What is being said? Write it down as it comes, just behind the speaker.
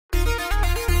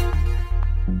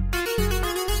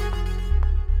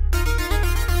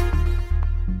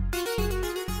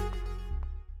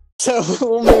So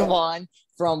we'll move on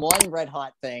from one red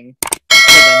hot thing to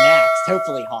the next,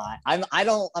 hopefully hot. I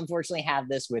don't unfortunately have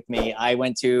this with me. I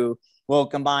went to, well,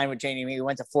 combined with Janie and me, we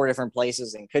went to 4 different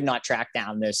places and could not track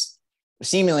down this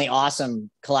seemingly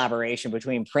awesome collaboration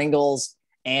between Pringles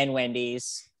and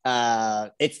Wendy's.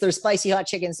 It's their spicy hot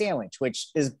chicken sandwich, which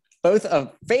is both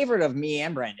a favorite of me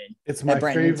and Brendan. It's my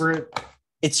favorite.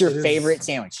 It's your favorite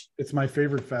sandwich. It's my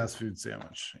favorite fast food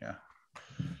sandwich. Yeah.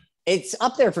 It's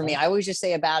up there for me. I always just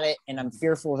say about it, and I'm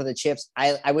fearful for the chips.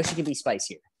 I wish it could be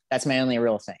spicier. That's my only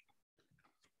real thing.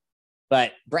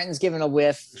 But Brenton's giving a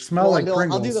whiff. Smell like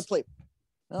Pringles. I'll do the plate.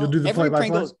 You'll do the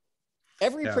play-by-play?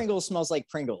 Every Pringles smells like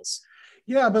Pringles.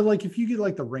 Yeah, but like if you get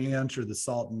like the ranch or the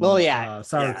salt and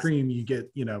sour cream, you get,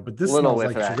 but this smells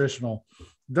like traditional.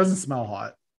 It doesn't smell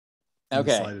hot. Okay.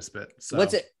 The slightest bit. So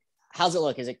what's it? How's it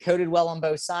look? Is it coated well on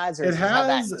both sides, or it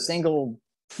has that single?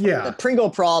 Yeah. The Pringle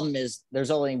problem is there's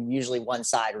only usually one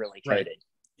side really coated. Right.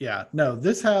 Yeah. No,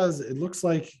 this has. It looks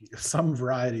like some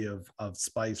variety of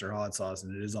spice or hot sauce,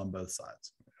 and it is on both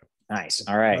sides. Nice.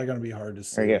 All right. It's going to be hard to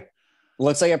see. Very good.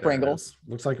 Looks like a Pringle.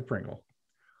 Looks like a Pringle.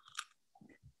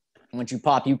 Once you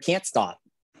pop, you can't stop.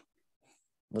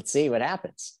 Let's see what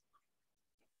happens.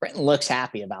 Brenton looks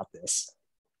happy about this.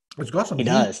 It's got some. He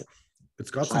does.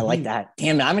 It's got some. I like that.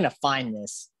 Damn it! I'm gonna find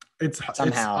this.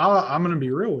 Somehow. I'm gonna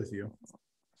be real with you.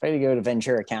 Ready to go to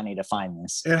Ventura County to find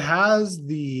this. It has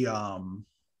the. I'm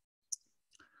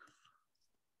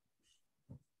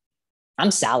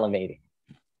salivating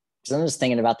because I'm just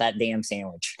thinking about that damn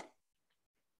sandwich.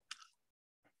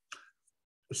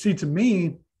 See, to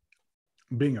me,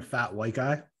 being a fat white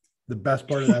guy, the best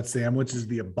part of that sandwich is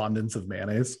the abundance of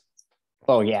mayonnaise.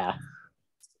 Oh yeah.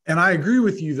 And I agree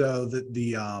with you though that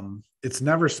the it's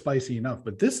never spicy enough,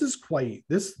 but this is quite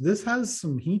this has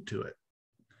some heat to it.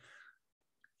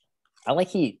 I like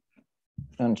heat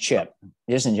on chip,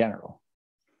 just in general.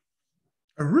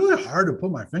 It's really hard to put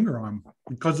my finger on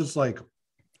because it's like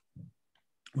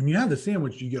when you have the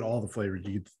sandwich, you get all the flavors.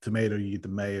 You get the tomato, you get the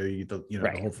mayo, you get the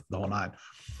the whole nine.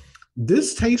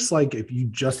 This tastes like if you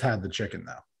just had the chicken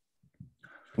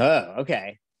though. Oh,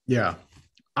 okay. Yeah.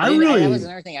 That was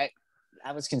another thing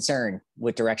I was concerned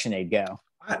what direction they'd go.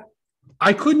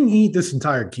 I couldn't eat this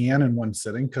entire can in one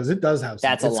sitting because it does have some.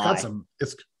 That's a lie.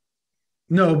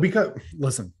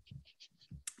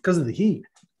 Because of the heat.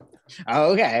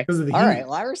 Oh, okay. Because of the heat. All right.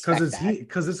 Well, I respect that.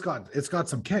 Because it's got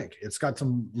some kick. It's got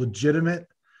some legitimate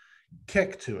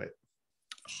kick to it.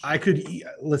 I can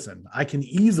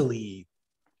easily eat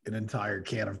an entire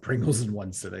can of Pringles in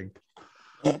one sitting.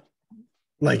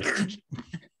 Like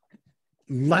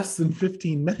less than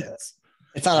 15 minutes.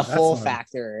 It's not a full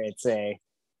factor. It's a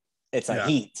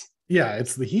heat. Yeah,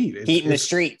 it's the heat. Heat in the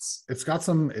streets. It's got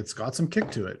some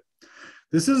kick to it.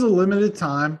 This is a limited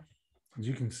time, as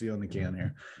you can see on the can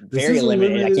here. Very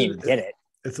limited. I can't even get it.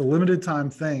 It's a limited time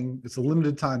thing. It's a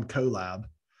limited time collab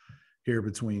here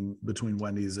between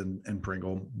Wendy's and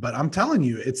Pringle. But I'm telling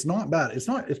you, it's not bad.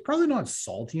 It's probably not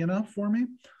salty enough for me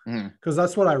because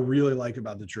that's what I really like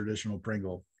about the traditional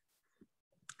Pringle.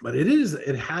 But it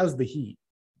has the heat.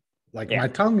 My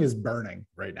tongue is burning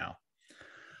right now.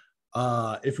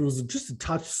 If it was just a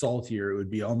touch saltier, it would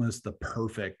be almost the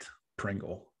perfect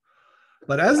Pringle.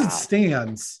 But as it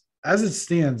stands,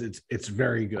 it's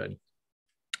very good.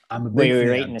 I'm a big fan.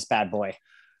 We're rating this bad boy.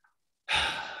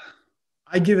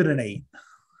 I give it an 8.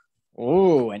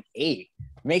 Ooh, an 8.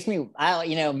 Makes me,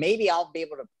 maybe I'll be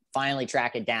able to finally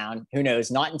track it down. Who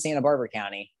knows? Not in Santa Barbara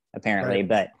County, apparently, right.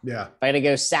 But yeah, if I got to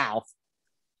go south,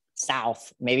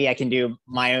 maybe I can do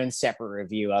my own separate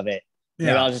review of it. Yeah.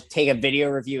 Maybe I'll just take a video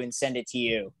review and send it to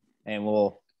you, and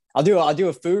I'll do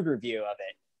a food review of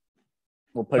it.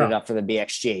 We'll put it up for the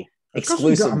BXG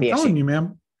exclusive. I'm telling you,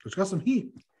 man, it's got some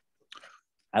heat.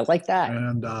 I like that,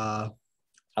 and I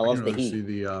love the heat.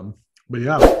 See but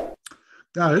yeah,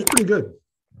 it's pretty good.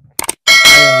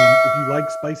 If you like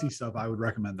spicy stuff, I would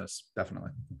recommend this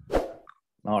definitely.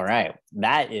 All right,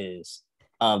 that is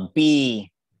a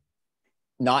B,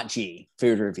 not G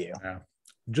food review. Yeah,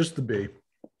 just the B.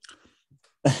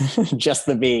 Just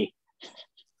the B.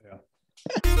 Yeah.